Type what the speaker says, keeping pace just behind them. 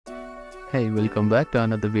Hey, welcome back to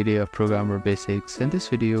another video of Programmer Basics. In this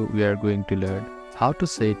video, we are going to learn how to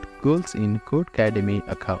set goals in Codecademy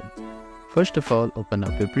account. First of all, open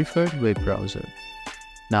up your preferred web browser.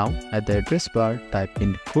 Now, at the address bar, type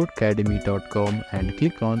in codecademy.com and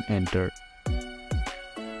click on Enter.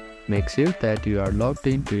 Make sure that you are logged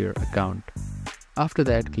into your account. After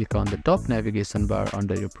that, click on the top navigation bar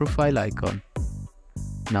under your profile icon.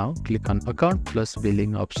 Now, click on Account plus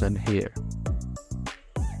Billing option here.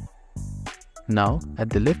 Now, at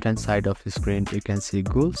the left hand side of the screen, you can see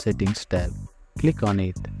Goal Settings tab. Click on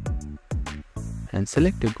it and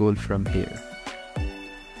select a goal from here.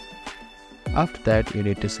 After that, you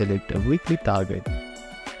need to select a weekly target.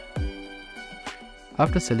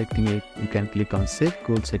 After selecting it, you can click on Save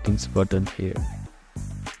Goal Settings button here.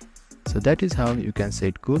 So that is how you can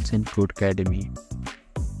set goals in Codecademy.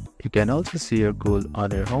 You can also see your goal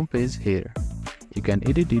on your homepage here. You can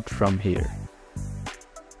edit it from here.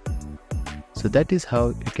 So that is how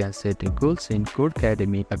you can set your goals in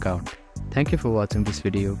Codecademy account. Thank you for watching this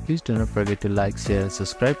video. Please do not forget to like, share,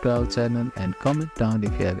 subscribe to our channel and comment down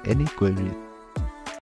if you have any queries.